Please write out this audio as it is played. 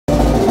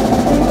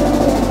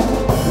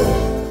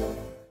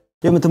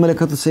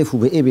የምትመለከቱት ሰይፉ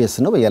በኤቢኤስ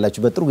ነው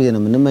በያላችሁ በጥሩ ጊዜ ነው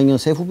የምንመኘው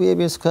ሰይፉ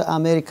በኤቢኤስ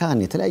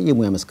ከአሜሪካን የተለያየ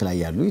ሙያ መስክ ላይ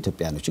ያሉ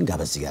ኢትዮጵያኖችን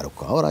ጋበዝ ያረኩ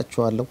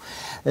አወራቸዋለሁ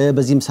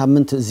በዚህም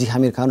ሳምንት እዚህ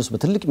አሜሪካን ውስጥ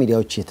በትልቅ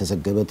ሚዲያዎች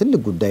የተዘገበ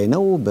ትልቅ ጉዳይ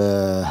ነው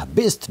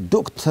በቤስት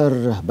ዶክተር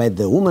ባይ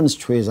ዘ ውመንስ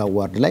ቾይስ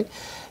አዋርድ ላይ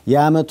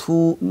የአመቱ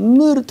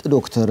ምርጥ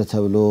ዶክተር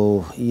ተብሎ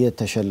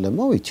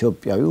የተሸለመው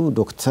ኢትዮጵያዊው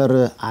ዶክተር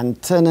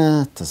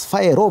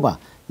አንተነህ ሮባ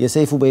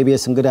የሰይፉ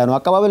በኤቢኤስ እንግዳ ነው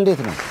አቀባበል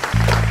እንዴት ነው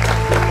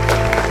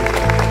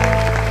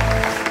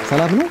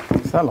ሰላም ነው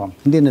ሰላም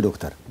እንዴት ነው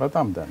ዶክተር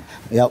በጣም ደህና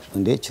ያው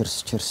እንዴ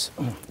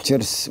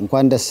ቺርስ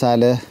እንኳን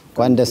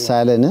ደስ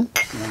አለን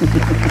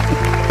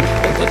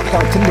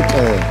ትልቅ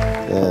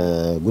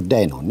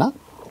ጉዳይ ነውና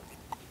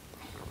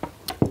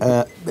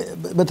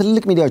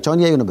በትልቅ ሚዲያዎች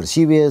አሁን ያዩ ነበር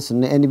CBS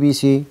እና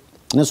NBC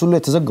እነሱ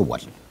ሁሉ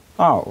ተዘግቧል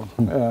አዎ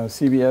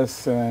CBS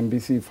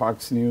NBC Fox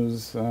News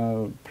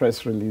press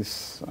release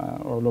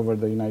all over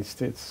the United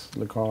States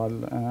ልከዋል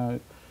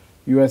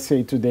USA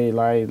Today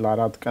ላይ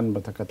ለአራት ቀን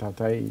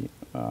በተከታታይ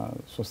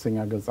ሶስተኛ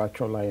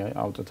ገጻቸው ላይ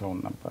አውጥተው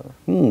ነበር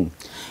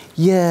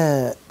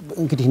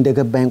እንግዲህ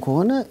እንደገባኝ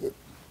ከሆነ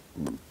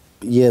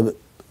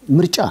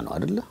የምርጫ ነው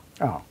አይደለ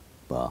አዎ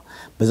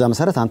በዛ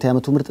መሰረት አንተ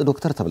ያመቱ ምርጥ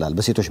ዶክተር ተብላል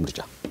በሴቶች ምርጫ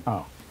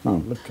አዎ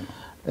ልክ ነው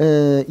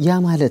ያ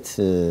ማለት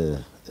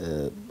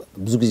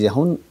ብዙ ጊዜ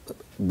አሁን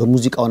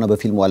በሙዚቃውና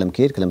በፊልሙ ዓለም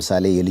ከሄድክ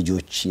ለምሳሌ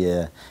የልጆች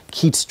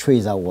የኪድስ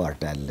ቾይስ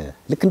አዋርድ አለ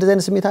ልክ እንደዛ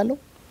አይነት ስሜት አለው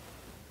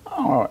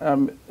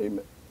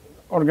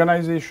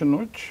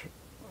ኦርጋናይዜሽኖች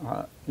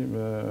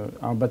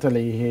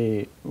በተለይ ይሄ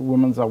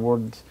women's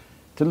award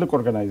ትልቅ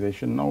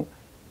ኦርጋናይዜሽን ነው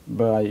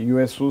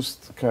በዩኤስ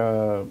ውስጥ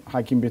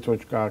ከሐኪም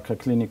ቤቶች ጋር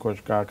ከክሊኒኮች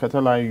ጋር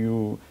ከተለያዩ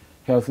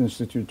ሄልት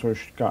ኢንስቲትዩቶች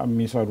ጋር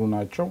የሚሰሩ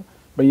ናቸው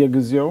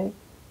በየጊዜው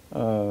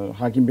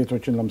ሐኪም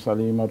ቤቶችን ለምሳሌ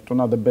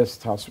ይመርጡና the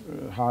best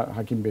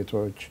ሐኪም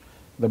ቤቶች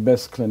the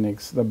best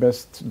clinics the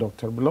best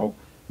doctor ብለው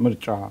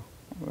ምርጫ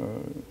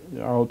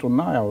ያወጡና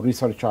ያው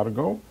ሪሰርች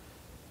አድርገው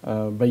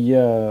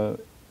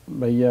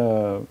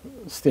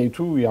በየስቴቱ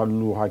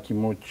ያሉ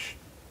ሐኪሞች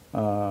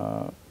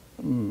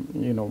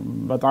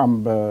በጣም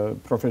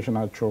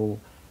በፕሮፌሽናቸው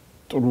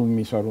ጥሩ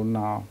የሚሰሩና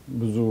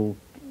ብዙ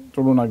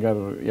ጥሩ ነገር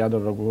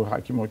ያደረጉ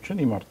ሐኪሞችን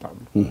ይመርጣሉ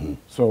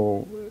ሶ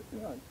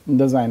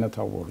እንደዛ አይነት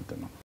አዋርድ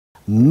ነው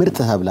ምርጥ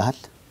ተብለሃል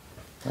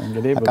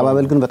እንግዲህ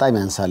አቀባበል ግን በጣም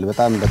ያንሳል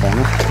በጣም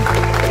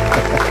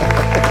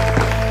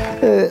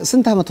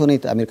ስንት አመት ሆነ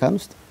አሜሪካን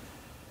ውስጥ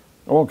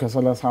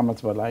ከ30 አመት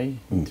በላይ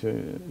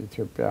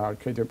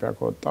ከኢትዮጵያ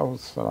ከወጣው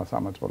 30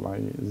 አመት በላይ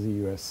እዚህ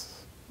ዩኤስ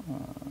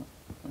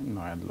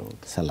ነው ያለው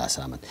 30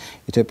 አመት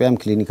ኢትዮጵያም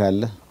ክሊኒክ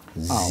አለ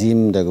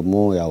እዚህም ደግሞ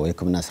ያው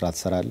የሕክምና ስራ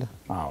ትሰራለህ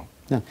አዎ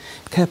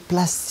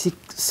ከፕላስቲክ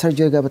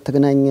ሰርጀሪ ጋር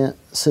በተገናኘ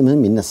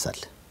ስምም ይነሳል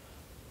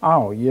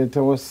አዎ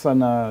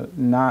የተወሰነ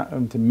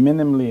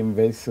minimally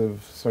invasive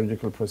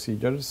surgical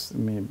procedures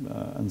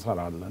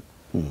እንሰራለን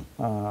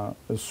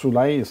እሱ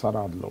ላይ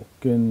እሰራለሁ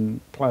ግን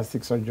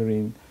ፕላስቲክ ሰርጀሪ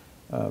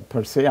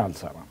per se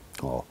አልሰራም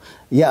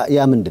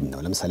ያ ምንድነው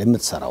ለምሳሌ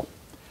የምትሰራው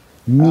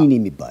ምን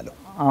የሚባለው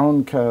አሁን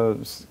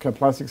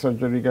ከፕላስቲክ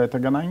ሰርጀሪ ጋር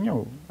የተገናኘው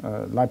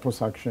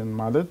ላይፖሳክሽን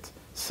ማለት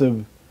ስብ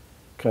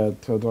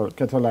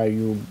ከተለያዩ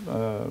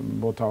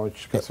ቦታዎች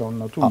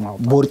ከሰውነቱ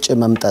ማውጣት ቦርጭ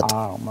መምጠጥ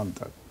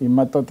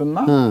ይመጠጥና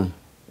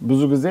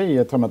ብዙ ጊዜ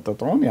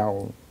የተመጠጠውን ያው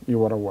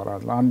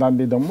ይወረወራል አንዳንዴ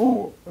ደግሞ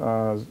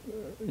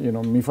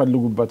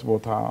የሚፈልጉበት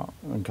ቦታ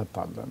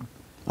እንከታለን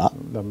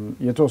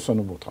የተወሰኑ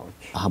ቦታዎች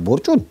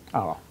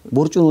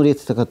ቦርጩን ወዴት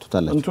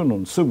ተከቱታላችሁ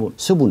እንትኑን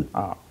ስቡን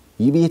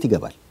ይብየት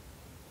ይገባል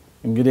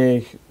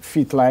እንግዲህ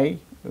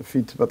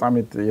ፊት በጣም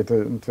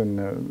እንትን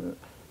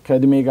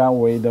ከእድሜ ጋር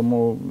ወይ ደግሞ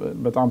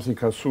በጣም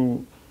ሲከሱ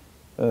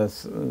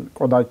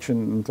ቆዳችን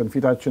እንትን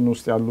ፊታችን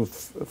ውስጥ ያሉ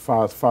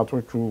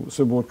ፋቶቹ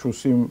ስቦቹ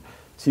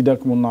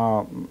ሲደክሙና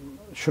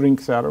ሽሪንክ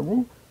ሲያደርጉ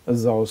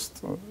እዛ ውስጥ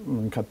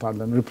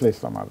እንከታለን ሪፕሌስ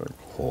ለማድረግ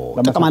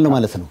ተቀማለ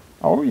ማለት ነው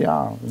ያ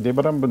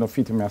በደንብ ነው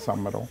ፊት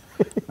የሚያሳምረው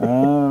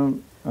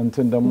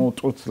እንትን ደግሞ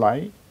ጡት ላይ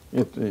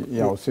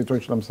ያው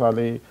ሴቶች ለምሳሌ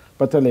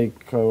በተለይ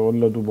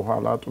ከወለዱ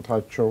በኋላ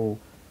ጡታቸው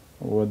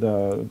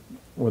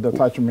ወደ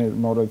ታች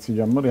መውረድ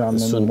ሲጀምር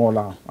ያንን ሞላ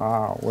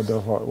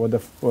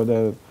ወደ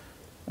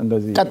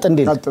እንደዚህ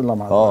ቀጥ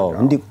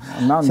ለማድረግ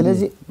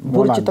ስለዚህ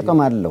ቦርጭ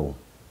ተቀማለው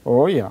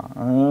ያ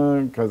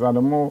ከዛ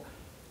ደግሞ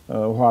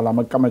ኋላ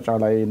መቀመጫ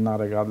ላይ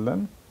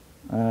እናረጋለን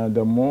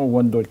ደግሞ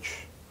ወንዶች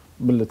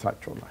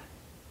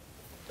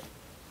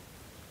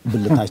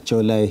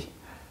ብልታቸው ላይ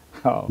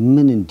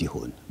ምን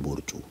እንዲሆን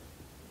ቦርጩ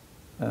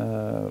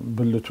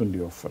ብልቱ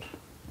እንዲወፍር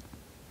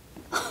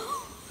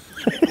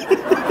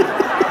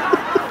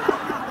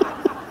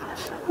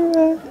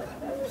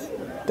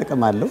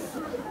ጥቅም አለው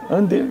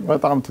እንዴ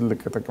በጣም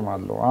ትልቅ ጥቅም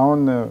አለው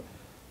አሁን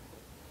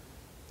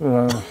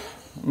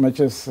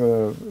መቼስ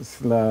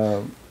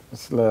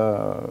ስለ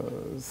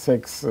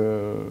ሴክስ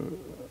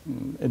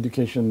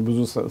ኤዱኬሽን ብዙ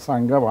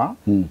ሳንገባ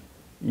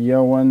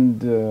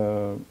የወንድ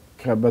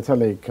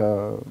በተለይ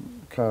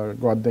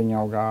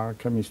ከጓደኛው ጋር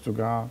ከሚስቱ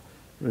ጋር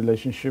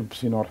ሪሌሽንሺፕ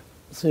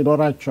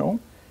ሲኖራቸው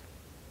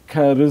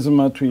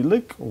ከርዝመቱ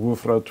ይልቅ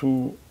ውፍረቱ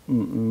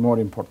more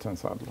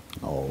importance አለው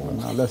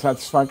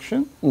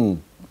ለሳቲስፋክሽን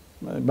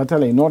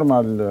በተለይ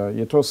ኖርማል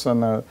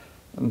የተወሰነ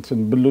እንትን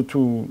ብልቱ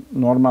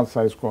ኖርማል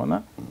ሳይዝ ከሆነ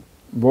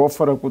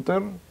በወፈረ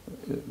ቁጥር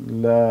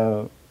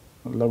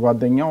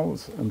ለጓደኛው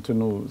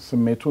እንትኑ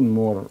ስሜቱን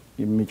ሞር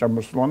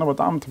የሚጨምር ስለሆነ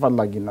በጣም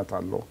ተፈላጊነት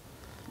አለው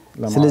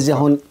ስለዚህ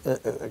አሁን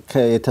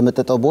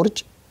የተመጠጠው ቦርጭ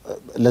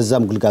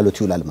ለዛም ግልጋሎት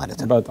ይውላል ማለት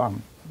ነው በጣም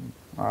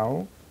አዎ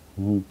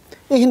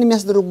ይሄን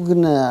የሚያስደርጉ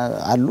ግን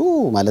አሉ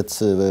ማለት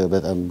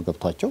በጣም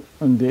ገብቷቸው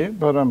እንዴ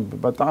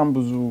በጣም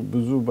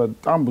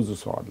ብዙ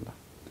ሰው አለ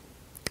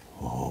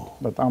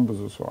በጣም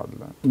ብዙ ሰው አለ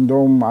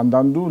እንደውም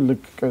አንዳንዱ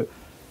ልክ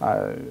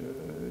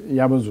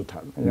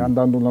ያበዙታል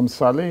አንዳንዱ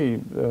ለምሳሌ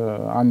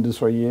አንድ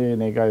ሰውዬ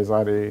ኔጋ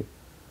ዛሬ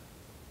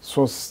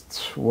 3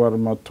 ወር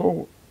መጥቶ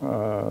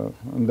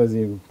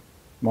እንደዚህ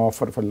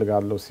ማወፈር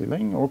ፈልጋለሁ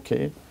ሲለኝ ኦኬ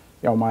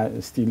ያው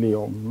ስቲሊዮ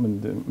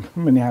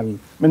ምን ያህል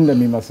ምን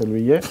እንደሚመስል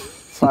ብዬ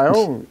ሳይው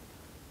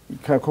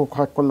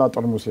ከኮካ-ኮላ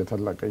ጠርሙስ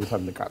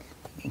ይፈልጋል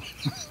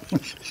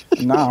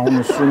እና አሁን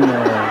እሱን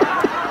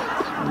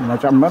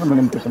መጨመር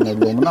ምንም ጥቅም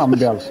የለውም እና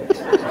አምቢ አልኩት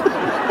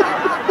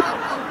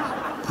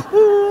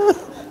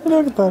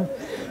ዶክተር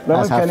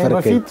ለምን ከኔ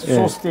በፊት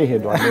 3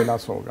 ሄዷል ሌላ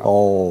ሰው ጋር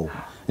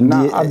እና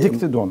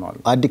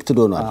አዲክትድ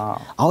ሆኗል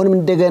አሁንም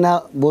እንደገና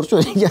ቦርጮ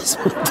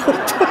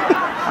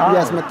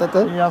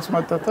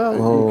ያስመጠጠ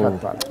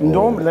ይከታል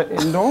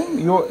እንደውም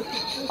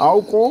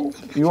አውቆ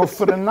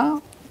ይወፍርና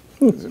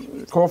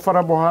ከወፈረ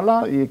በኋላ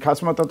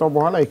ካስመጠጠው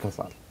በኋላ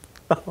ይከሳል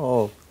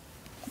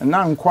እና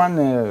እንኳን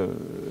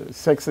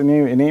ሴክስ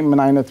እኔ ምን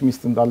አይነት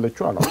ሚስት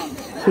እንዳለችው አላውቅም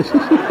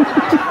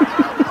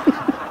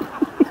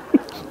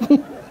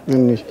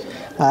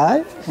አይ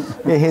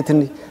ይሄ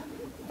ትንሽ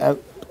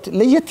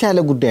ለየት ያለ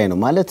ጉዳይ ነው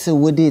ማለት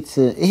ወዴት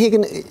ይሄ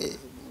ግን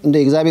እንደ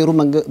እግዚአብሔሩ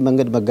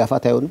መንገድ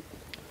መጋፋት አይሆንም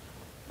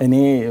እኔ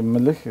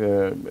ምልህ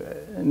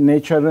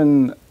ኔቸርን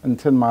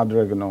እንትን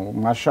ማድረግ ነው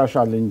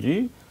ማሻሻል እንጂ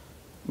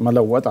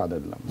መለወጥ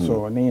አይደለም ሶ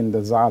እኔ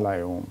እንደዛ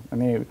አላየውም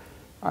እኔ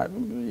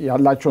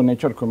ያላቸው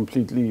ኔቸር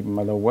ኮምፕሊትሊ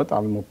መለወጥ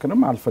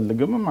አልሞክርም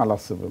አልፈልግም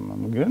አላስብም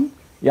ግን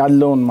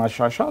ያለውን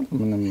ማሻሻል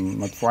ምንም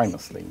መጥፎ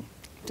አይመስለኝም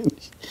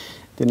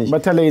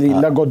በተለይ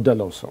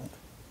ለጎደለው ሰው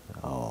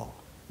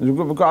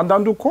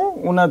አንዳንዱ እኮ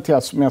እውነት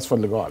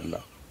የሚያስፈልገው አለ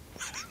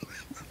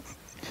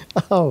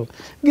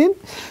ግን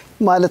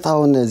ማለት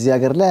አሁን እዚህ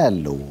ሀገር ላይ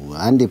ያለው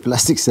አንድ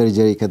የፕላስቲክ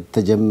ሰርጀሪ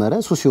ከተጀመረ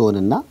ሱስ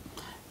ይሆንና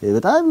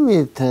በጣም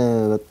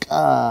የተበቃ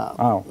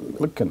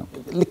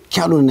ልክ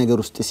ያሉን ነገር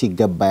ውስጥ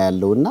ሲገባ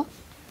ያለውና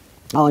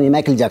አሁን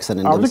የማይክል ጃክሰን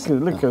እንደዚህ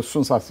ልክ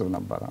እሱን ሳስብ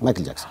ነበር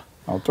ማይክል ጃክሰን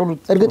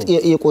እርግጥ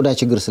የቆዳ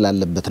ችግር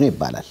ስላለበት ነው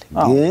ይባላል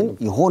ግን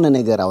የሆነ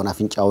ነገር አሁን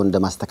አፍንጫው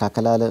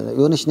እንደማስተካከል አለ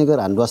የሆነች ነገር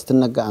አንዷ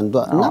አስተነጋ አንዷ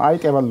እና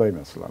አይጥ የበላው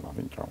ይመስላል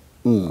አፍንጫው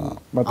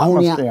በጣም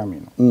አስቀያሚ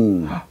ነው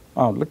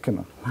ልክ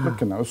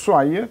ነው እሱ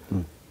አየ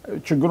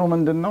ችግሩ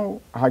ምንድነው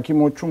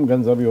ሐኪሞቹም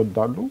ገንዘብ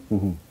ይወዳሉ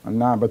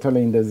እና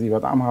በተለይ እንደዚህ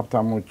በጣም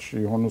ሀብታሞች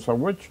የሆኑ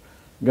ሰዎች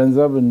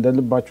ገንዘብ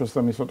እንደልባቸው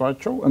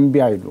ስለሚሰጧቸው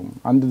እንቢ አይሉም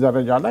አንድ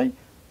ደረጃ ላይ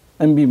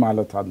እንቢ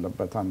ማለት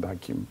አለበት አንድ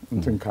ሐኪም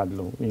እንትን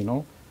ካለው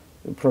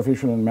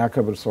ፕሮፌሽኑን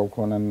የሚያከብር ሰው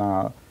ከሆነና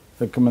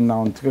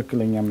ህክምናውን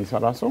ትክክለኛ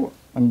የሚሰራ ሰው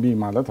እንቢ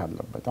ማለት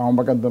አለበት አሁን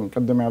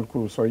በቀደም ያልኩ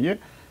ሰውዬ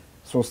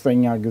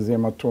 3ኛ ጊዜ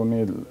መጥቶ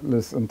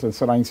እንትን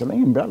ስራኝ ስለኝ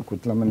እንቢ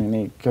አልኩት ለምን እኔ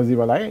ከዚህ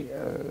በላይ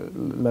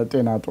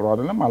ለጤና ጥሩ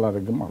አይደለም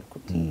አላደርግም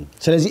አልኩት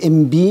ስለዚህ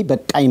እንቢ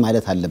በቃኝ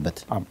ማለት አለበት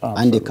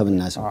አንድ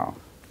ህክምና ሰው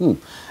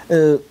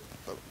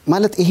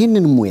ማለት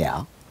ይሄንን ሙያ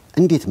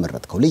እንዴት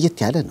መረጥከው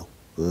ለየት ያለ ነው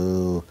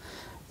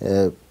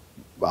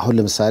አሁን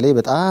ለምሳሌ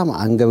በጣም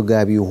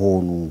አንገብጋቢ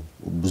ሆኑ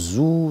ብዙ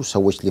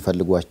ሰዎች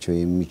ሊፈልጓቸው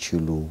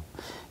የሚችሉ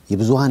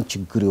የብዙሃን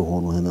ችግር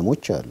የሆኑ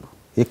ህመሞች አሉ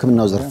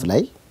የህክምናው ዘርፍ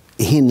ላይ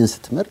ይሄንን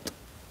ስትመርጥ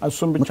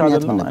እሱን ብቻ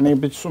አይደለም እኔ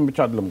እሱን ብቻ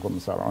አይደለም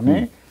ኮምሰራው እኔ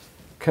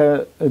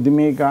ከእድሜ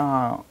ጋር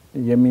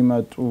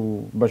የሚመጡ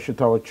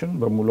በሽታዎችን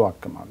በሙሉ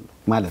አክማለሁ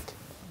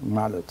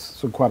ማለት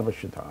ስኳር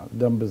በሽታ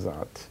ደም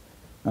ብዛት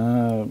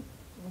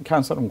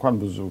ካንሰር እንኳን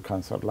ብዙ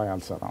ካንሰር ላይ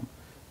አልሰራም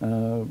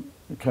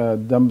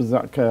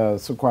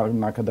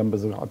ከስኳርና ከደም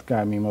ብዛት ጋር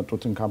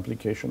የሚመጡትን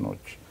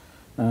ኮምፕሊኬሽኖች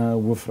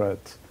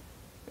ውፍረት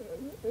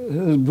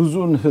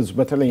ብዙን ህዝብ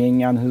በተለይ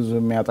የኛን ህዝብ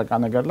የሚያጠቃ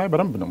ነገር ላይ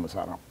በደንብ ነው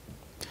የምሰራው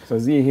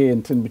ስለዚህ ይሄ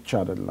እንትን ብቻ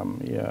አይደለም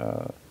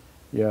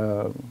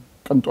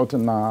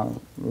የቅንጦትና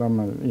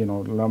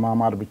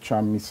ለማማር ብቻ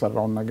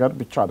የሚሰራው ነገር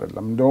ብቻ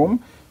አይደለም እንደውም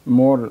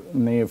ሞር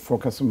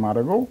ፎከስ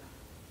ማድረገው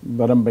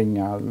በደንበኛ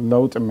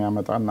ለውጥ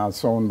የሚያመጣና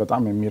ሰውን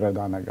በጣም የሚረዳ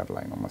ነገር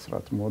ላይ ነው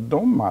መስራት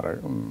ወደውም ማረግ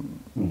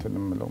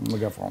እንትንምለው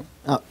መገፋው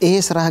ይሄ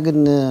ስራ ግን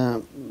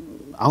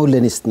አሁን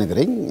ለኔስ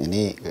ነገረኝ እኔ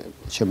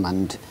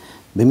ሸማንድ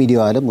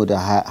በሚዲያው ዓለም ወደ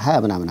 20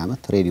 ምናምን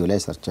አመት ሬዲዮ ላይ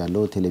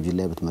ሰርቻለሁ ቴሌቪዥን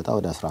ላይ ብትመጣ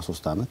ወደ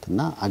 13 አመት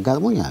እና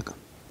አጋጥሞኝ አያውቅም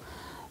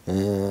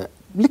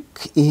ልክ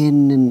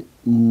ይሄንን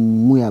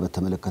ሙያ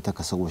በተመለከተ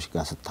ከሰዎች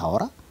ጋር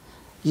ስታወራ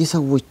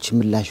የሰዎች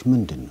ምላሽ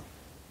ምንድነው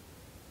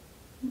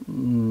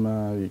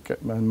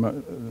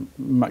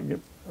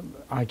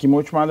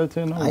ሐኪሞች ማለት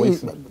ነው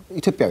ወይስ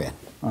ኢትዮጵያውያን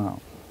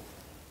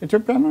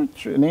ኢትዮጵያኖች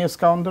እኔ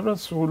እስካሁን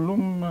ድረስ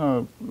ሁሉም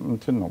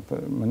እንትን ነው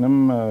ምንም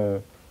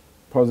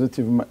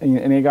ፖዚቲቭ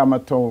እኔ ጋር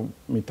መተው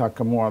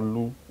የሚታከሙ አሉ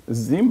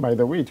እዚህም ባይ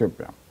ዘ ዌይ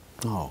ኢትዮጵያ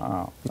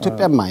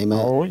ኢትዮጵያማ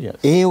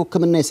ይሄ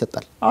ህክምና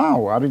ይሰጣል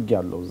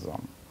አርጋለሁ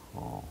እዛም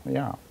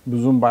ያ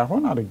ብዙም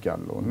ባይሆን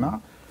አርጋለሁ እና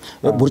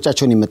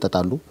ቦርጫቸውን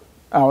ይመጣጣሉ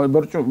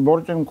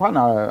ቦርጭ እንኳን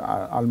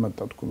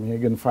አልመጣጥኩም ይሄ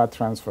ግን ፋት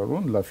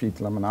ትራንስፈሩን ለፊት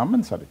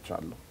ለምናምን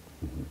ሰርቻለሁ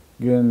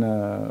ግን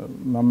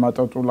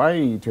መመጣጡ ላይ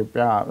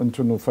ኢትዮጵያ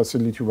እንትኑ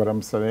ፋሲሊቲው በረም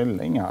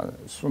ስለሌለኝ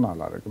እሱን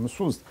አላረግም እሱ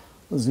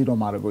እዚህ ነው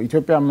ማረገው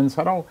ኢትዮጵያ ምን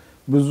ሰራው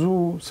ብዙ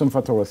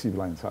ስንፈተ ወሲብ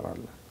ላይ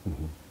እንሰራለን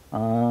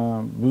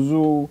ብዙ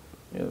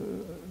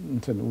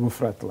እንትን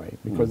ውፍረት ላይ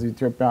because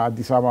ኢትዮጵያ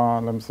አዲስ አበባ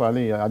ለምሳሌ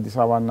አዲስ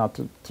አበባና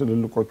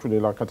ትልልቆቹ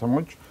ሌላ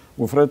ከተሞች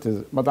ውፍረት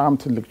በጣም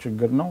ትልቅ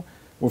ችግር ነው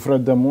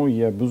ውፍረት ደግሞ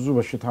የብዙ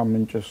በሽታ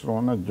ምንጭ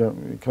ስለሆነ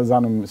ከዛ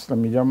ነው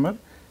ስለሚጀምር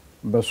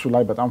በሱ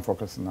ላይ በጣም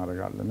ፎከስ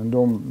እናደርጋለን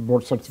እንደውም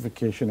ቦርድ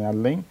ሰርቲፊኬሽን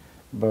ያለኝ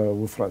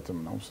በውፍረትም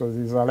ነው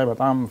ስለዚህ እዛ ላይ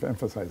በጣም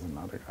ኤምፋሳይዝ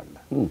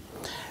እናደርጋለን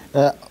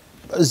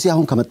እዚህ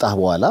አሁን ከመጣህ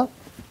በኋላ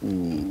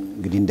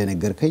እንግዲህ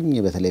እንደነገርከኝ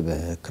በተለይ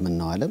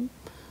በህክምናው ዓለም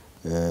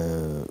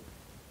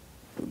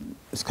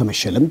እስከ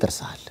መሸለም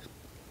ደርሰሃል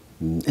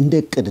እንደ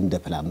እቅድ እንደ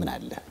ፕላን ምን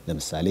አለ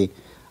ለምሳሌ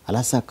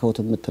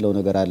አላሳካውትም የምትለው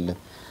ነገር አለ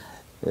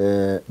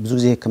ብዙ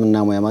ጊዜ ህክምና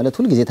ሙያ ማለት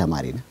ሁሉ ጊዜ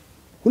ተማሪ ነህ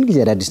ሁሉ ጊዜ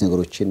አዳዲስ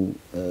ነገሮችን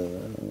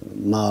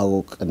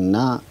ማወቅና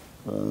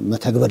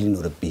መተግበር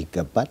ሊኖርብህ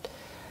ይገባል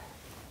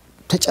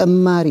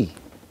ተጨማሪ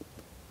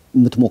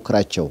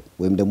የምትሞክራቸው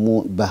ወይም ደግሞ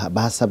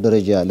በሐሳብ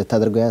ደረጃ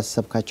ልታደርገው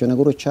ያሰብካቸው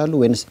ነገሮች አሉ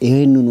ወይስ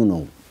ይሄንኑ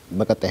ነው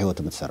በቀጣይ ህይወት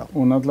የምትሰራው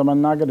እውነት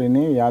ለመናገር እኔ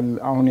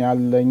አሁን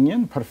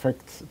ያለኝን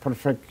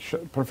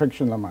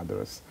ፐርፌክሽን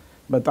ለማድረስ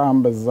በጣም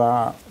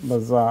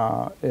በዛ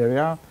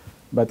ኤሪያ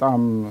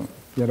በጣም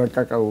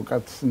የረቀቀ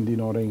ዕውቀት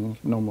እንዲኖረኝ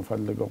ነው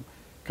የምፈልገው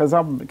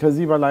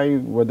ከዚህ በላይ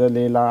ወደ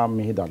ሌላ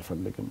መሄድ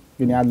አልፈልግም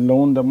ግን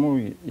ያለውን ደግሞ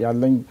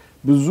ያለኝ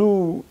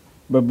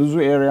በብዙ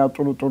ኤሪያ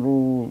ጥሩ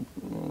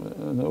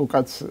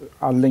ዕውቀት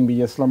አለኝ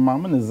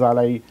በየስለማምን እዛ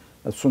ላይ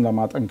እሱን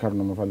ለማጠንከር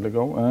ነው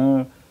የምፈልገው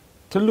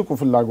ትልቁ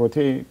ፍላጎቴ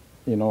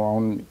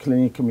አሁን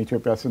ክሊኒክም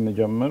ኢትዮጵያ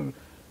ስንጀምር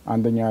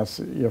አንደኛ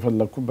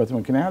የፈለኩበት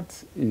ምክንያት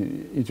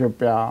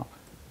ኢትዮጵያ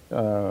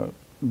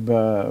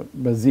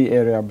በዚህ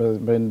ኤሪያ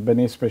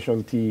በኔ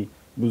ስፔሻልቲ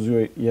ብዙ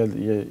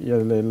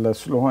የሌለ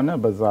ስለሆነ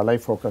በዛ ላይ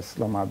ፎከስ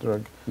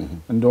ለማድረግ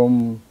እንደውም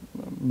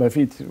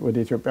በፊት ወደ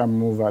ኢትዮጵያ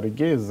ሙቭ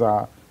አድርጌ እዛ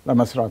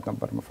ለመስራት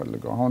ነበር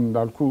የምፈልገው አሁን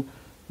እንዳልኩ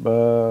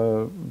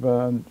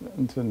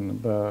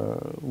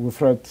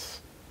በውፍረት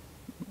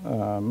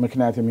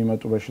ምክንያት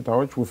የሚመጡ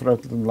በሽታዎች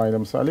ውፍረት ላይ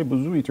ለምሳሌ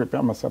ብዙ ኢትዮጵያ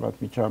መሰራት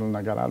የሚቻል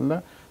ነገር አለ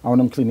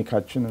አሁንም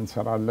ክሊኒካችን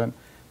እንሰራለን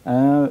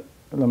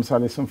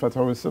ለምሳሌ ስንፈተ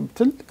ወሲብ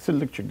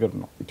ትልቅ ችግር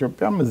ነው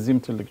ኢትዮጵያም እዚህም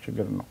ትልቅ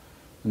ችግር ነው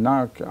እና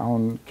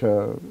አሁን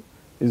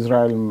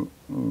ከእስራኤል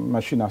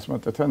ማሽን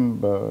አስመጥተን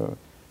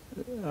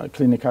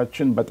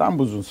በክሊኒካችን በጣም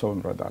ብዙ ሰው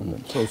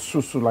እንረዳለን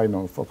እሱ ላይ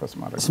ነው ፎከስ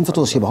ማድረግ ስንፈተ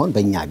ወሲብ አሁን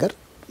በእኛ ሀገር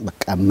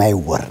በቃ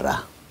የማይወራ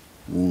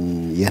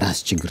የራስ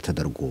ችግር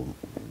ተደርጎ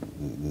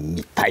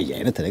የሚታይ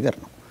አይነት ነገር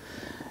ነው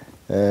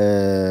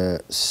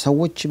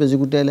ሰዎች በዚህ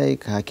ጉዳይ ላይ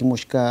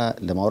ከሐኪሞች ጋር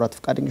ለማውራት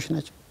ፈቃደኞች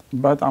ናቸው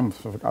በጣም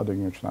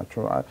ፈቃደኞች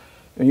ናቸው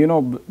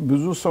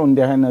ብዙ ሰው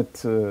እንዲህ አይነት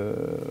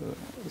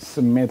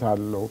ስሜት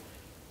አለው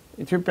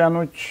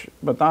ኢትዮጵያኖች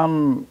በጣም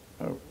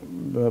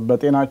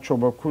በጤናቸው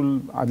በኩል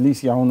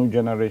አትሊስት የአሁኑ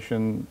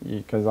ጀነሬሽን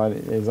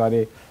የዛሬ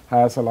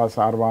 20 30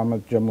 40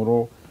 ዓመት ጀምሮ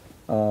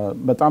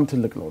በጣም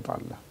ትልቅ ለውጥ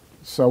አለ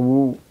ሰው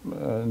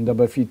እንደ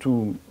በፊቱ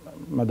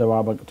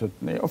መደባበቅ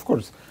ኦፍ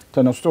ኮርስ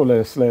ተነስቶ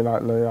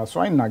ለራሱ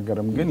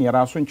አይናገርም ግን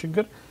የራሱን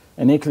ችግር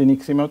እኔ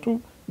ክሊኒክ ሲመጡ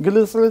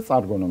ግልጽልጽ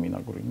አድርጎ ነው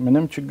የሚነግሩኝ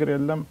ምንም ችግር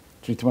የለም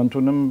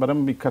ትሪትመንቱንም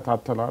በደንብ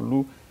ይከታተላሉ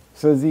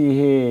ስለዚህ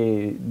ይሄ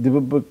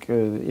ድብብቅ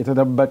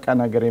የተደበቀ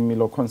ነገር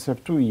የሚለው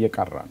ኮንሰፕቱ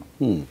እየቀረ ነው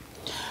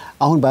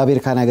አሁን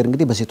በአሜሪካን ሀገር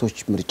እንግዲህ በሴቶች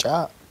ምርጫ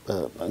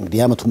እንግዲህ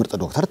ያመቱ ምርጥ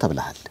ዶክተር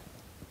ተብለሃል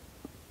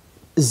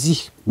እዚህ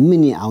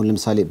ምን አሁን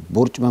ለምሳሌ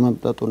ቦርጭ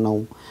በመምጠጡ ነው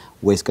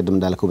ወይስ ቀደም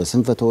እንዳልከው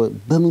በስንፈተ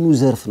በምኑ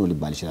ዘርፍ ነው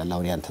ሊባል ይችላል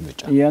አሁን ያንተ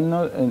ምርጫ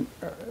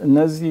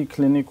እነዚህ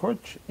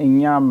ክሊኒኮች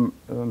እኛም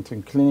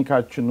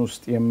ክሊኒካችን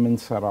ውስጥ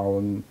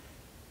የምንሰራውን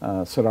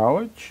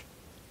ስራዎች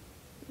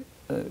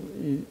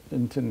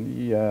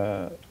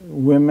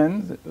የwomen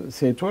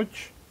ሴቶች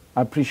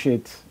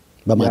አፕሪሺየት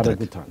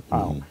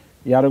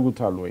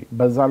ያደርጉታል ወይ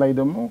በዛ ላይ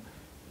ደግሞ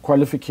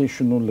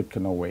ኳሊፊኬሽኑ ልክ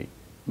ነው ወይ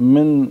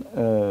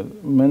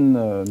ምን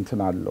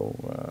አለው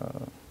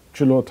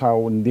ችሎታው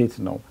እንዴት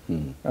ነው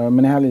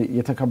ምን ያህል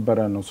የተከበረ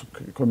ነው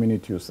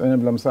ኮሚኒቲ ውስጥ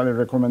ለምሳሌ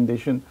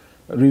ሪኮሜንዴሽን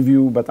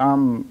ሪቪው በጣም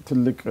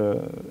ትልቅ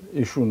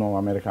ኢሹ ነው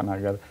አሜሪካን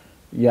ሀገር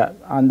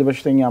አንድ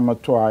በሽተኛ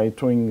መጥቶ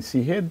አይቶኝ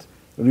ሲሄድ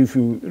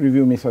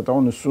ሪቪው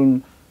የሚሰጠውን እሱን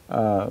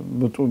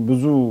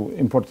ብዙ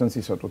ኢምፖርታንስ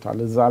ይሰጡታል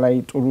እዛ ላይ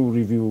ጥሩ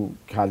ሪቪው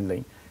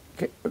ካለኝ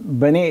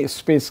በኔ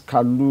ስፔስ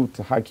ካሉት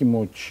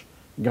ሐኪሞች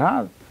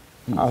ጋር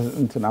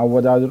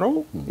አወዳድረው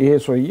ይሄ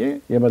ሰውዬ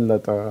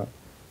የበለጠ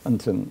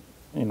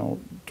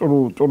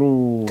ጥሩ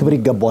ክብር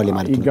ይገባዋል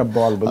ማለት ነው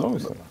ይገባዋል ብለው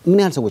ምን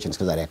ያህል ሰዎችን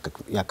እስከ ዛሬ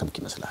ያከምክ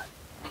ይመስላል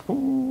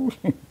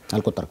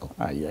አልቆጠርከው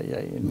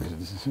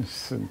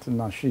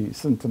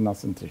ስንትና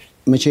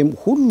መቼም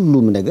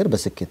ሁሉም ነገር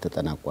በስኬት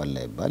ተጠናቋል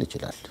ላይባል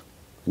ይችላል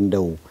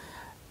እንደው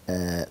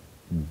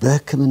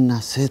በህክምና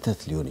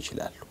ስህተት ሊሆን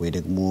ይችላል ወይ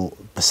ደግሞ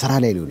በስራ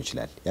ላይ ሊሆን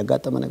ይችላል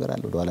ያጋጠመ ነገር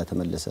አለ ወደ ኋላ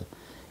ተመለሰ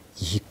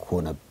ይህ እኮ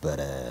ነበር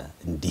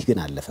እንዲህ ግን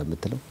አለፈ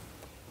የምትለው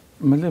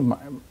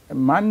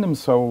ማንም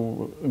ሰው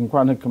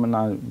እንኳን ህክምና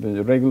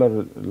ሬጉላር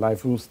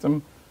ላይፍ ውስጥም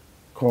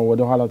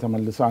ወደ ኋላ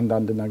ተመልሰ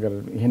አንድ ነገር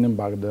ይሄንን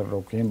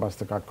ባደረኩ ይሄን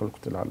ባስተካከልኩ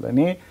ትላለ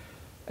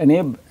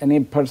እኔ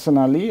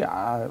ፐርሰናሊ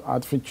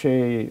አጥፍቼ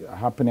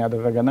ሃፕን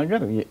ያደረገ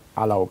ነገር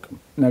አላውቅም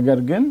ነገር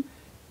ግን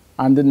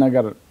አንድ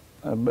ነገር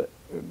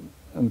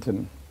እንትን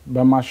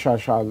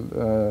በማሻሻል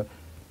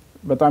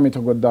በጣም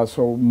የተጎዳ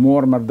ሰው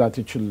ሞር መርዳት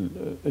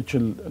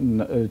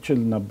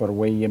ይችል ነበር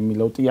ወይ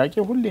የሚለው ጥያቄ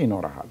ሁሌ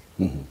ይኖርሃል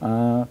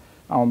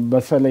አሁን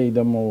በሰለይ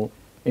ደግሞ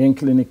ይሄን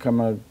ክሊኒክ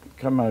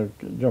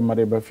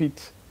ከመጀመሪያ በፊት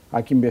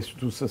ሐኪም ቤት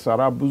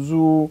ስሰራ ብዙ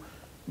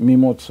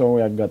ሚሞት ሰው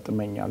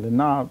ያጋጥመኛል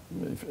እና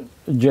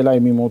እጄ ላይ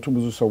የሚሞቱ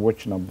ብዙ ሰዎች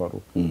ነበሩ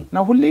እና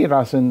ሁሌ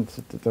ራስን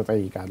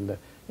ተጠይቃለህ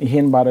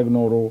ይሄን ባረግ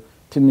ኖሮ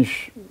ትንሽ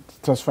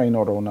ተስፋ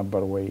ይኖረው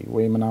ነበር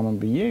ወይ ምናምን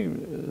ብዬ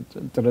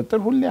ጥርጥር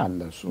ሁሌ አለ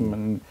እሱ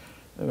ምን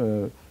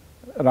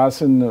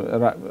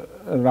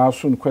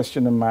ራሱን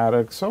question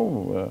የማያረግ ሰው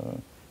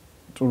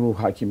ጥሩ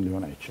ሐኪም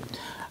ሊሆን አይችልም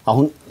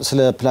አሁን ስለ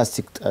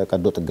ፕላስቲክ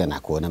ቀዶ ጥገና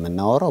ከሆነ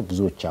መናወራው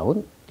ብዙዎች አሁን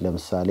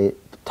ለምሳሌ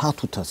ታቱ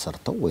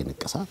ተሰርተው ወይ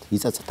ንቅሳት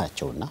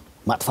ይጸጽታቸውና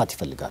ማጥፋት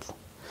ይፈልጋሉ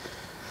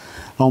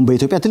አሁን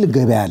በኢትዮጵያ ትልቅ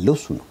ገበያ ያለው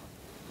እሱ ነው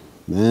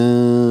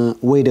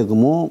ወይ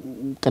ደግሞ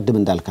ቀድም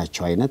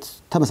እንዳልካቸው አይነት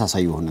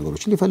ተመሳሳይ የሆኑ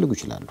ነገሮች ሊፈልጉ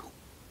ይችላሉ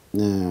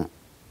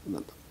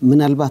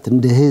ምናልባት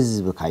እንደ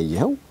ህዝብ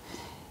ካየው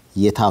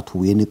የታቱ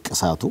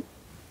የንቅሳቱ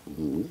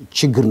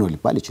ችግር ነው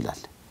ሊባል ይችላል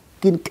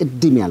ግን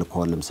ቅድም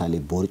ያልከው ለምሳሌ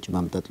ቦርጭ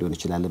ማምጣት ሊሆን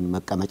ይችላል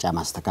መቀመጫ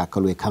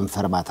ማስተካከል ወይ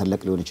ከንፈር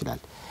ማተለቅ ሊሆን ይችላል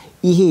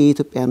ይሄ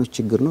የኢትዮጵያኖች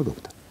ችግር ነው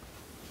ዶክተር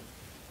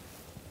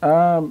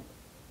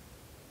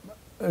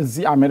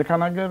እዚህ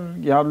አሜሪካን ሀገር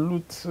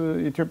ያሉት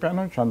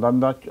ኢትዮጵያኖች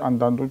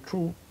አንዳንዶቹ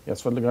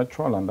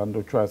ያስፈልጋቸዋል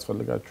አንዳንዶቹ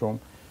አያስፈልጋቸውም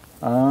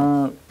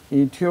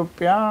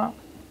ኢትዮጵያ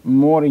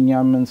ሞር እኛ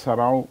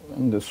የምንሰራው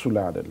እንደሱ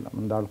ላይ አይደለም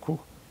እንዳልኩ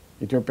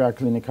ኢትዮጵያ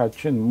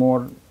ክሊኒካችን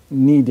ሞር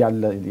ኒድ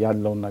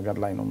ያለው ነገር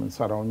ላይ ነው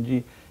የምንሰራው እንጂ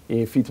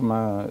የፊት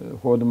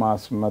ሆድ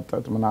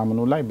ማስመጠጥ ምናምኑ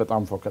ላይ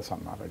በጣም ፎከስ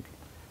አናደርግም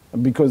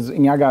because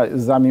እኛ ጋር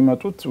እዛ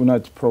የሚመጡት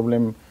እውነት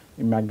ፕሮብሌም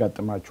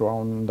የሚያጋጥማቸው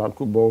አሁን እንዳልኩ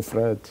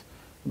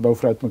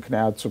በውፍረት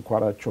ምክንያት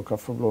ስኳራቸው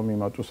ከፍ ብሎ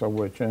የሚመጡ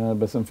ሰዎች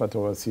በስንፈተ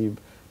ወሲብ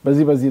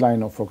በዚህ ላይ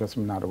ነው ፎከስ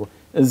የምናደርገው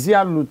እዚህ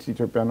ያሉት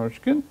ኢትዮጵያኖች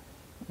ግን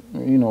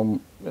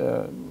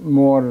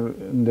ሞር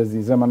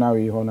እንደዚህ ዘመናዊ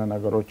የሆነ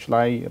ነገሮች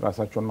ላይ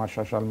ራሳቸውን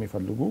ማሻሻል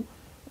የሚፈልጉ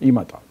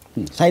ይመጣሉ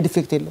ሳይድ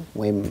ኢፌክት የለው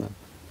ወይም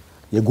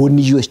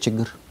የጎንዮሽ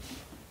ችግር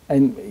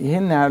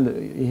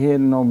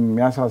ይሄን ነው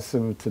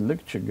የሚያሳስብ ትልቅ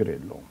ችግር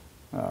የለው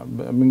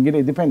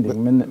እንግዲህ ዲፔንዲንግ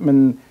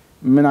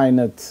ምን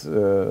አይነት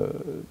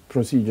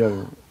ፕሮሲጀር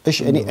እሺ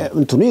እኔ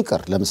እንትኑ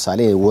ይቀር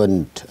ለምሳሌ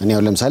ወንድ እኔ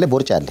ለምሳሌ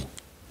ቦርጭ አለኝ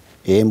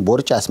ይሄን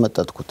ቦርጭ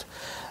አስመጠጥኩት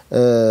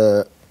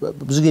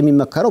ብዙ ጊዜ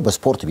የሚመከረው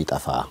በስፖርት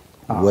ቢጠፋ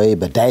ወይ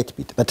በዳይት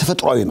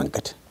በተፈጥሯዊ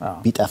መንገድ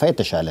ቢጠፋ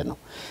የተሻለ ነው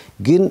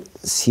ግን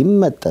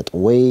ሲመጠጥ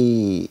ወይ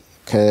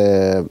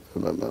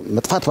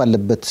ከመጥፋት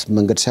ባለበት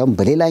መንገድ ሳይሆን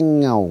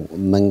በሌላኛው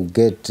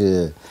መንገድ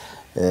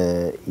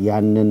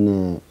ያንን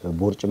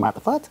ቦርጭ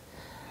ማጥፋት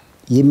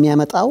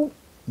የሚያመጣው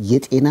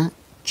የጤና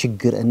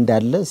ችግር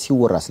እንዳለ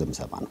ሲወራ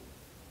ስለምሰማ ነው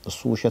እሱ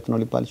ውሸት ነው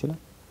ሊባል ይችላል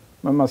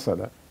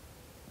መመሰለ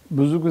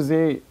ብዙ ጊዜ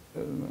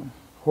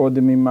ሆድ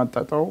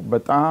የሚማጣጣው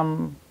በጣም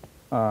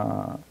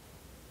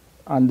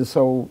አንድ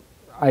ሰው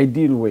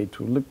አይዲል ዌይቱ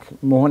ልክ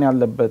መሆን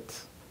ያለበት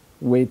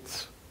ዌይት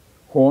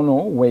ሆኖ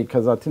ወይ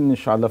ከዛ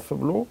ትንሽ አለፍ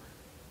ብሎ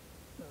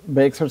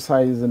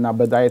በኤክሰርሳይዝ እና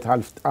በዳይት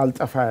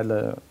አልጠፋ ያለ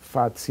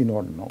ፋት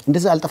ሲኖር ነው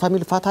እንደዛ አልጠፋ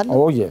የሚል ፋት አለ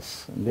ኦ yes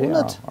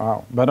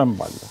በደንብ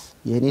አለ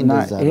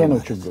ይሄ ነው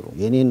ችግሩ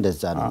የኔ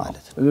እንደዛ ነው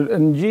ማለት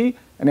እንጂ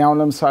እኔ አሁን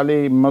ለምሳሌ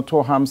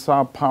 150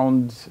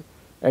 ፓውንድ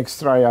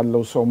ኤክስትራ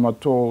ያለው ሰው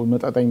መጥቶ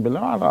መጣጣኝ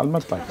ብለው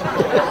አልመጣም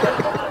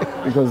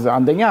because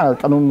አንደኛ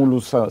ቀኑን ሙሉ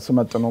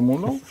ስመጥ ነው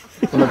ሙሉ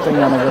ሁለተኛ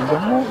ነገር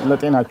ደግሞ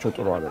ለጤናቸው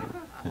ጥሩ አይደለም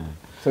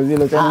ስለዚህ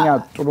ለጤና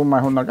ጥሩ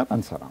ማይሆን ነገር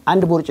አንሰራ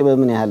አንድ ቦርጭ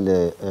በምን ያህል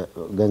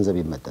ገንዘብ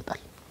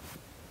ይመጠጣል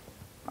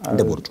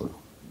እንደ ቦርጩ ነው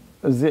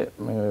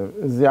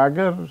እዚህ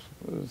ሀገር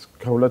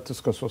ከ2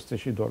 እስከ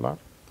 $3000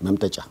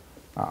 መምጠጫ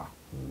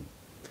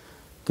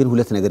ግን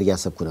ሁለት ነገር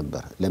ያሰብኩ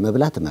ነበር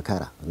ለመብላት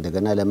መከራ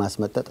እንደገና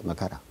ለማስመጠጥ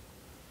መከራ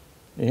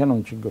ይሄ ነው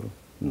ችግሩ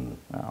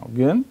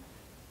ግን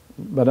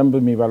በደንብ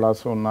የሚበላ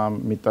ሰውና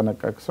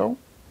የሚጠነቀቅ ሰው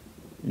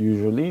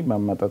usually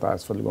መመጠጥ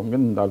አያስፈልገውም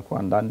ግን እንዳልኩ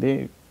አንዳንዴ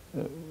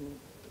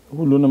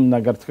ሁሉንም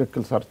ነገር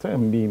ትክክል ሰርተ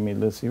እምቢ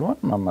የሚል ሲሆን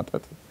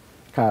መመጠጥ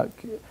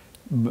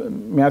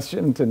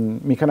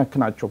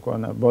ሚከነክናቸው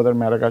ከሆነ ቦደር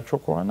የሚያደርጋቸው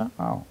ከሆነ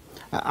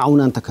አሁን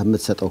አንተ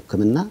ከምትሰጠው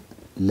ህክምና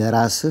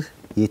ለራስህ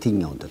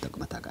የትኛውን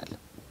ተጠቅመህ ታውቃለህ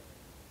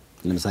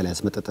ለምሳሌ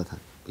ያስመጠጠታ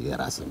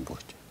የራስህን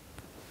ቦርጭ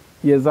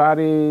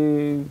የዛሬ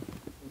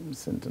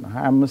ስንት ነው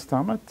 25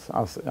 አመት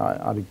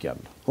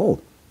አድርጌያለሁ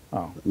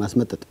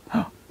ማስመጠጥ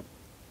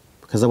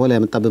ከዛ በኋላ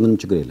ያመጣብህ ምንም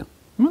ችግር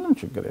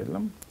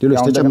የለም ሌሎች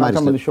ተጨማሪ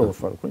ተመልሼ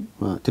ወፈርኩኝ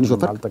ትንሽ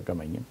ወፈር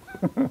አልተቀመኝም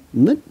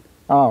ምን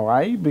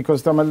አይ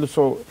because ተመልሶ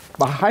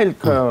በኃይል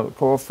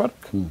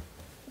ከወፈርክ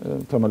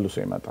ተመልሶ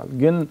ይመጣል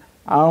ግን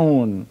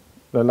አሁን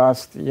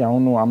ለላስት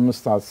ያሁኑ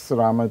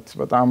 5-10 አመት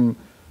በጣም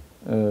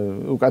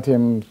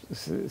እውቀቴም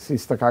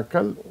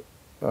ሲስተካከል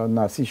እና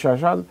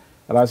ሲሻሻል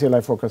ራሴ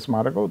ላይ ፎከስ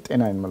ማድረገው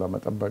ጤናዬን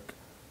ለመጠበቅ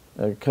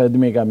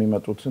ከእድሜ ጋር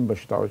የሚመጡትን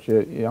በሽታዎች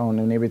ያሁን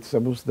እኔ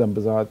ቤተሰብ ውስጥ ደም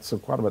ብዛት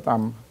ስኳር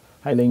በጣም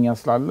ኃይለኛ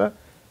ስላለ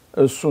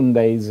እሱ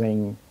እንዳይዘኝ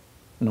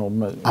ነው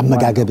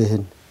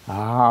አመጋገብህን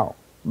አዎ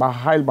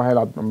በኃይል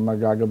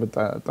አመጋገብ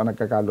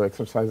ተነቀቃለሁ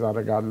ኤክሰርሳይዝ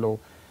አደርጋለሁ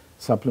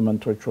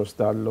ሰፕሊመንቶች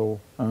ወስዳለሁ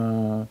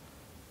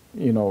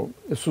you know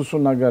እሱ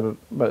ነገር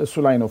እሱ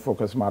ላይ ነው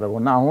ፎከስ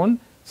ማድረግና አሁን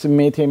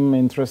ስሜቴም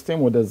ኢንትረስቴም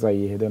ወደዛ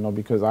እየሄደ ነው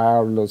because I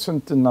have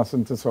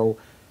ስንት ሰው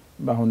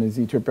አሁን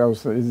እዚህ ኢትዮጵያ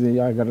ውስጥ እዚህ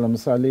ሀገር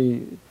ለምሳሌ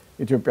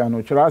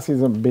ኢትዮጵያኖች ራስ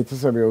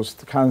ቤተሰብ ውስጥ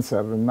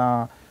ካንሰር እና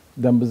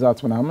ደም ብዛት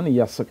ምናምን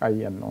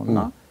እያሰቃየን ነውና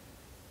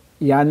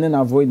ያንን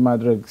አቮይድ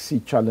ማድረግ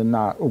ሲቻልና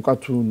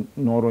ዕውቀቱ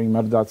ኖሮኝ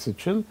መርዳት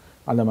ሲችል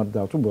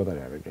አለመርዳቱ ቦደር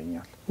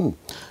ያደርገኛል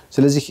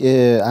ስለዚህ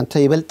አንተ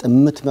ይበልጥ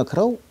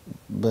የምትመክረው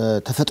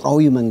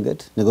በተፈጥሯዊ መንገድ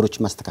ነገሮች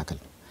ማስተካከል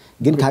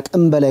ግን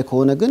ካቀም በላይ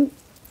ከሆነ ግን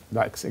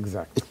that's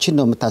exact እቺን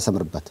ነው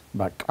የምታሰምርበት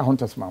በቃ አሁን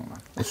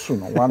ተስማማን እሱ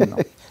ነው ዋናው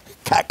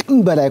ካቀም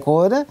በላይ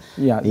ከሆነ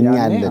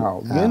እኛለን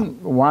ግን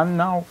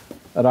ዋናው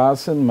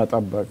ራስን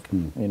መጠበቅ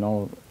you know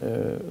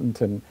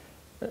እንትን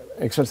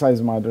ኤክሰርሳይዝ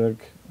ማድረግ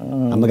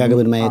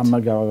አመጋገብን ማየት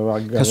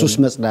ከሱስ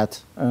መጽዳት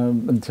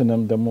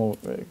እንትንም ደግሞ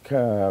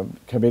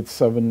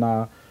ከቤተሰብና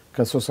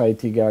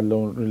ከሶሳይቲ ጋር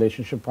ያለው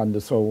ሪሌሽንሺፕ አንድ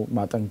ሰው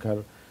ማጠንከር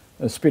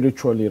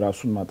ስፒሪቹዋሊ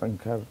ራሱን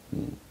ማጠንከር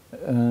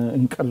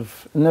እንቅልፍ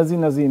እነዚህ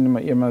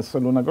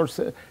የመሰሉ ነገሮች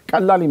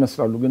ቀላል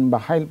ይመስላሉ ግን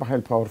በኃይል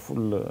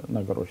ፓወርፉል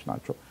ነገሮች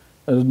ናቸው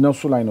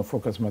እነሱ ላይ ነው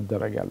ፎከስ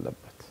መደረግ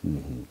ያለበት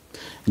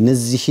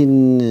እነዚህን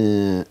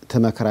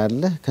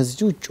ተመክራለህ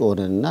ከዚህ ውጭ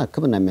ሆነና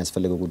ህክምና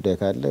የሚያስፈልገው ጉዳይ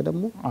ካለ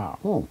ደግሞ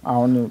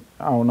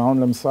አሁን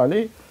ለምሳሌ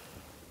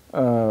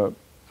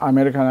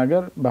አሜሪካን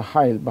ሀገር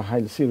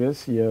በኃይል ሲሪየስ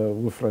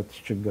የውፍረት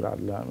ችግር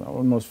አለ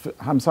almost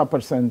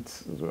 50%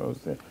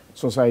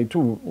 ሶሳይቲ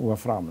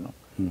ወፍራም ነው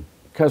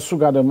ከሱ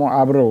ጋር ደግሞ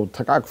አብረው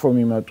ተቃቅፎ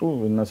የሚመጡ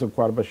እነ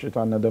ስኳር በሽታ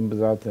እና ደም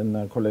ብዛት እና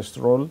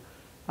ኮሌስትሮል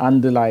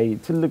አንድ ላይ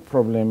ትልቅ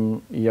ፕሮብሌም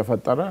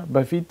እየፈጠረ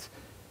በፊት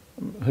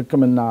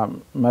ህክምና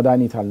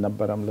መድኃኒት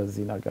አልነበረም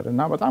ለዚህ ነገር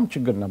እና በጣም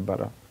ችግር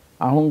ነበረ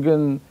አሁን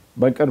ግን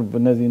በቅርብ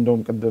እነዚህ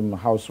እንደውም ቅድም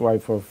ሃውስ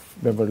ዋይፍ ኦፍ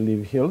ቤቨርሊ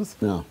ሂልስ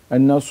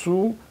እነሱ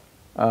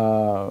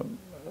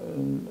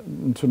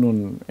እንትኑን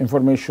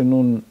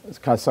ኢንፎርሜሽኑን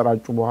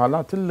ካሰራጩ በኋላ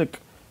ትልቅ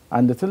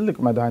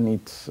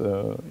መድኃኒት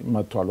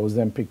መጥቷል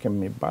ኦዘምፒክ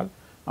የሚባል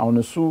አሁን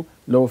እሱ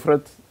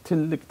ለውፍረት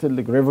ትልቅ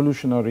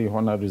ሬቮሉሽነሪ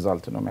ሆነ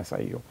ሪዛልት ነው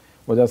የሚያሳየው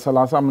ወደ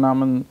 30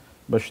 ምናምን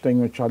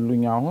በሽተኞች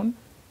አሉኝ አሁን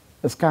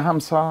እስከ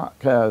 50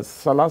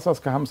 ከ30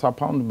 እስከ 50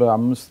 ፓውንድ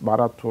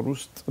በ4 ወር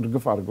ውስጥ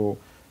እርግፍ አድርገው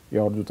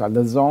ያወርዱታል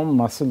ለዛውም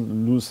ማስል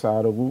ሉዝ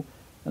ሳያደርጉ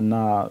እና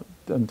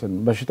እንትን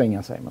በሽተኛ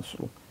ሳይመስሉ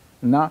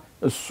እና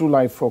እሱ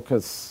ላይ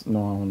ፎከስ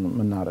ነው አሁን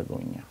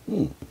የምናደርገውኛ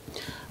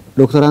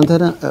ዶክተር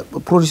አንተነህ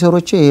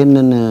ፕሮዲዩሰሮቼ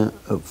ይሄንን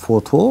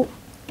ፎቶ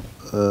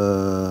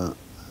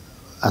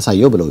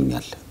አሳየው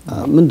ብለውኛል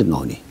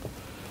ምንድነው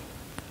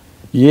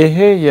ይሄ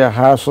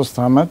የ23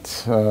 አመት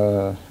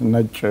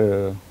ነጭ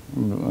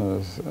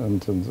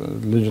እንትን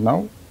ልጅ ነው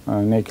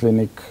እኔ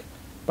ክሊኒክ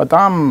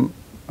በጣም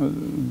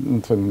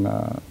እንትን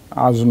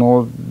አዝኖ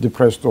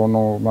ዲፕሬስድ ሆኖ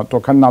መጥቶ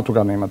ከናቱ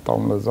ጋር ነው የመጣው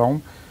ለዛውም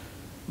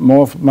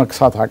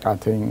መክሳት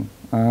አቃተኝ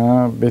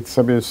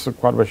ቤተሰብ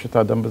ስኳር በሽታ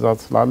ደም ብዛት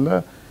ስላለ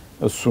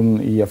እሱን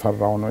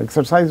እየፈራው ነው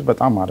ኤክሰርሳይዝ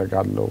በጣም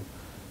አደርጋለሁ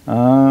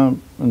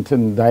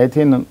እንትን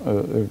ዳይቴን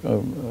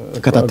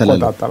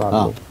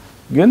ተከታተላለሁ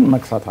ግን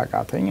መክሳት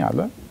አቃተኝ አለ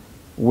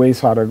ወይስ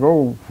አደረገው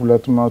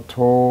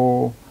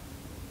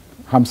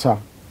 250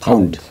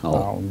 ፓውንድ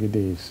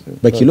እንግዲህ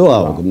በኪሎ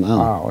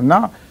እና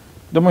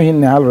ደግሞ ይሄን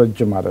ያህል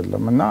ረጅም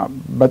አይደለም እና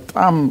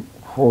በጣም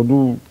ሆዱ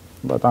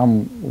በጣም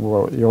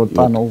የወጣ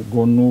ነው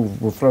ጎኑ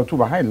ውፍረቱ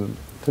በኃይል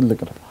ትልቅ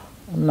ነው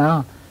እና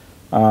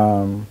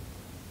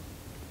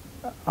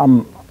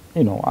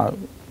you know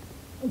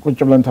ቁጭ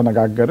ብለን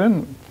ተነጋገርን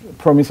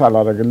ፕሮሚስ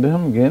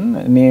አላደርግልህም ግን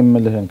እኔ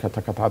የምልህን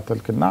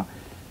ከተከታተልክና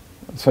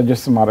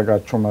ሰጀስት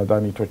ማድረጋቸው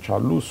መድኃኒቶች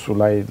አሉ እሱ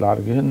ላይ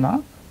ላርግህና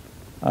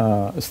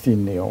እስቲ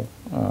እንየው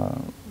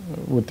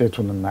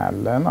ውጤቱን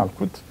እናያለን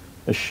አልኩት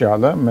እሺ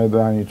ያለ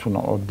መድኃኒቱን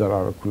ኦርደር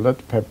አደረኩለት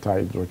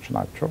ፔፕታይዶች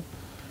ናቸው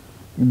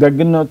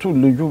ደግነቱ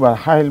ልጁ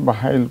በኃይል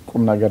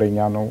ቁም ነገረኛ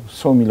ነው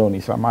ሰው ሚሊዮን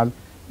ይሰማል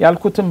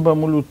ያልኩትን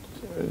በሙሉ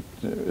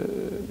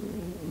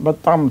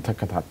በጣም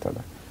ተከታተለ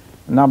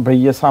እና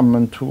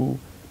በየሳምንቱ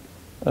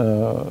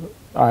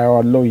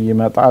አያዋለው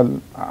ይመጣል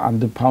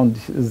 1 ፓውንድ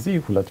እዚህ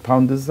 2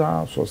 ፓውንድ እዛ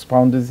 3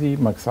 ፓውንድ እዚህ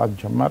መክሳት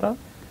ጀመረ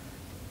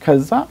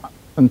ከዛ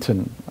እንትን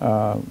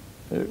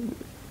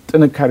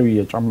ጥንካሬው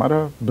እየጨመረ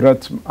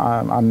ብረት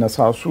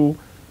አነሳሱ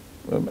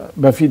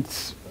በፊት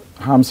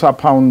 50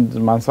 ፓውንድ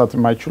ማንሳት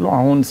የማይችሉ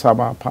አሁን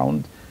 70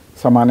 ፓውንድ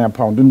 80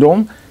 ፓውንድ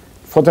እንደውም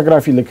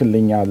ፎቶግራፊ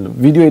ልክልኛል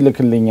ቪዲዮ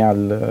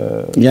ልክልኛል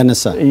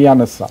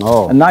ያነሳ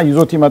እና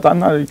ይዞት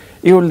ይመጣና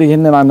ይሁን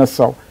ይሄንን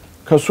አነሳው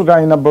ከሱ ጋር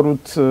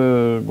የነበሩት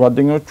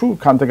ጓደኞቹ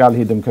ካንተ ጋር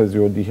ሄድም ከዚህ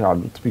ወዲህ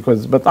አሉት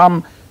because በጣም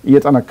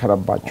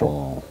እየተነከረባቸው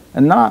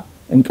እና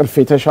እንቅልፍ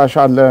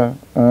የተሻሻለ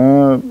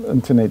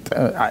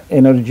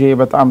ኤነርጂ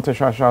በጣም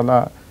ተሻሻለ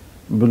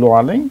ብሎ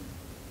አለኝ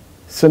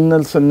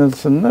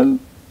ስንል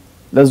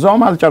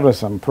ለዛውም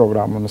አልጨረሰም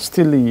ፕሮግራሙን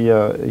ስቲል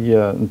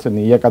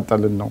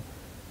እየቀጠልን ነው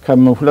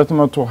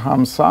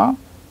ከ250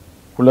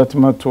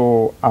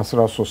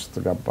 213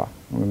 ገባ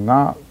እና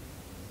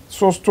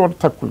 3 ወር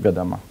ተኩል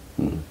ገደማ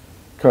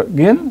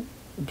ግን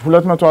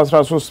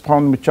 213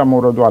 ፓውንድ ብቻ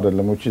መውረዱ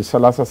አይደለም which is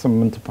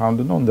 38 ፓውንድ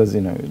ነው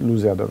እንደዚህ ነው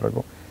ሉዝ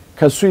ያደረገው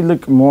ከሱ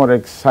ይልቅ ሞር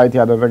ኤክሳይት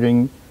ያደረገኝ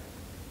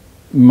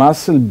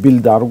ማስል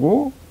ቢልድ አድርጎ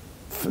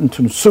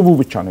ስቡ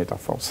ብቻ ነው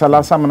የጠፋው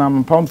 30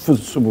 ምናምን ፓውንድ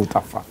ስቡ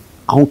ጠፋ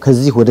አሁን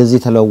ከዚህ ወደዚህ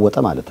ተለወጠ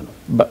ማለት ነው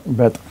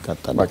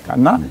በጣም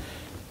በቃና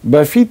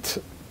በፊት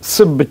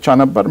ስብ ብቻ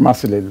ነበር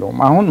ማስል የለውም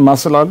አሁን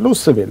ማስል አለው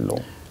ስብ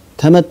የለውም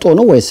ተመጦ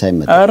ነው ወይስ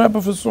አይመጣ አረ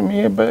በፍጹም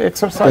ይሄ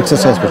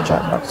በኤክሰርሳይዝ ብቻ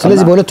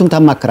ስለዚህ በሁለቱም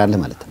ታማከራለህ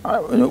ማለት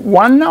ነው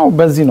ዋናው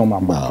በዚህ ነው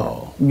ማማከረው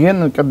ግን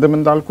ቀደም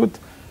እንዳልኩት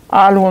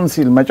አልሆን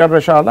ሲል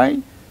መጨረሻ ላይ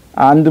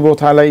አንድ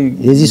ቦታ ላይ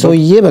የዚህ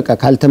ሰውዬ በቃ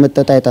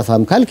ካልተመጠጣ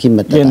አይጠፋም ካልክ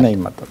ይመጣል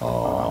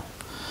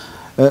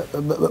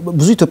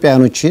ብዙ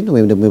ኢትዮጵያኖችን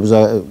ወይም ደግሞ ብዙ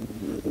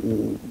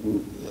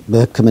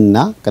በህክምና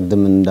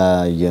ቀደም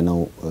እንዳየነው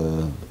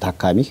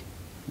ታካሚ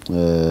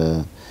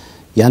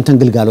ያንተን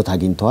ግልጋሎት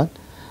አግኝተዋል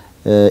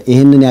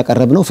ይሄንን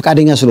ያቀረብነው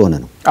ፍቃደኛ ስለሆነ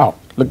ነው አዎ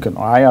ልክ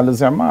ነው አይ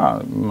አለዚያማ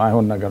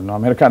ማይሆን ነገር ነው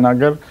አሜሪካን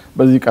ሀገር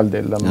በዚህ ቀልድ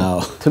የለም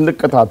ትልቅ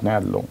ቅጣት ነው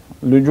ያለው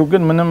ልጁ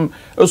ግን ምንም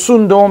እሱ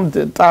እንደውም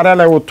ጣሪያ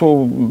ላይ ወጥቶ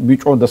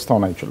ቢጮ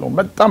ደስታውን አይችልም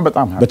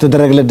በጣም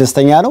በተደረገለት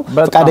ደስተኛ ነው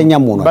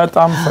ፍቃደኛም ሆኗል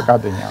በጣም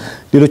ፍቃደኛ ነው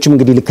ሌሎችም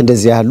እንግዲህ ልክ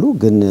እንደዚህ ያሉ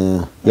ግን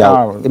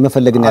ያው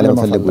የመፈለግና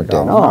ያለመፈለግ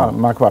ጉዳይ ነው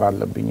ማክበር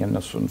አለብኝ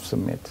እነሱን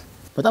ስሜት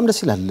በጣም ደስ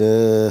ይላል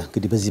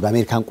እንግዲህ በዚህ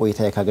በአሜሪካን ቆይታ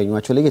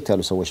ያካገኙዋቸው ለየት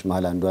ያሉ ሰዎች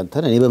መሃል አንዱ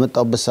አንተ እኔ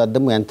በመጣውበት ሰዓት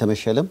ደግሞ ያንተ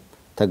መሸለም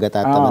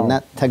ተገጣጣመና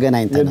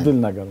ተገናኝተናል የድል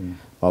ነገር ነው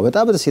ዋው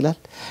በጣም ደስ ይላል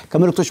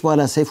ከመልክቶች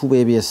በኋላ ሰይፉ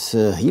በኢቢኤስ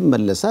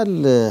ይመለሳል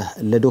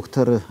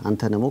ለዶክተር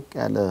አንተነህ ሞቅ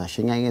ያለ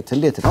ሸኛኘት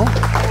እንዴት ነው